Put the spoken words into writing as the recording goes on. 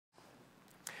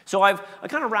So I'm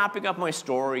kind of wrapping up my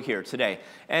story here today,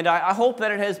 and I hope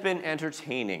that it has been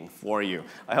entertaining for you.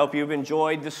 I hope you've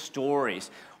enjoyed the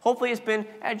stories. Hopefully it's been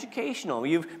educational.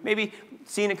 You've maybe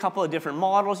seen a couple of different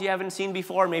models you haven't seen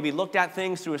before, maybe looked at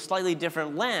things through a slightly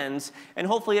different lens, and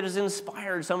hopefully it has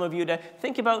inspired some of you to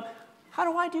think about, how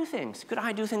do I do things? Could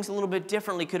I do things a little bit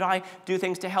differently? Could I do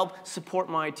things to help support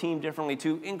my team differently,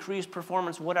 to increase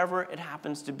performance, whatever it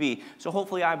happens to be? So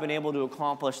hopefully I've been able to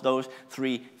accomplish those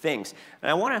 3 things.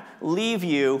 And I want to leave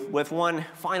you with one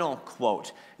final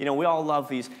quote. You know, we all love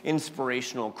these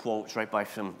inspirational quotes, right, by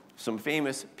some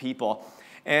famous people.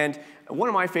 And one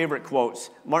of my favorite quotes,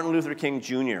 Martin Luther King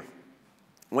Jr.,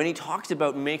 when he talks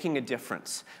about making a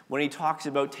difference, when he talks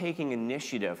about taking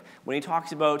initiative, when he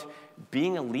talks about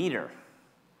being a leader,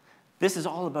 this is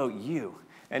all about you.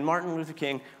 And Martin Luther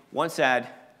King once said,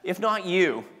 if not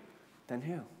you, then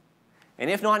who? And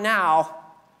if not now,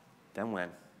 then when?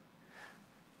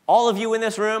 All of you in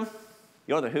this room,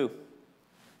 you're the who.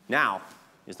 Now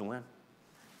is the when.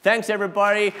 Thanks,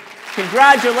 everybody.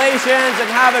 Congratulations, and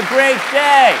have a great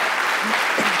day.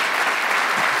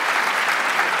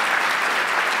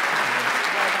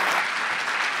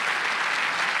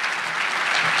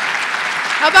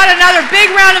 How about another big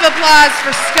round of applause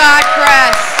for Scott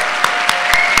Kress?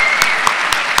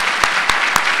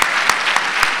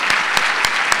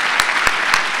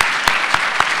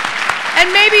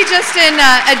 And maybe just in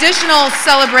additional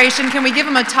celebration, can we give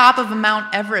him a top of a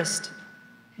Mount Everest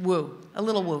woo? A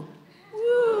little woo.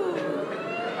 Woo.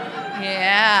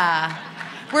 Yeah.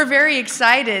 We're very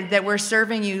excited that we're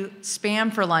serving you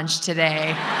Spam for lunch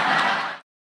today.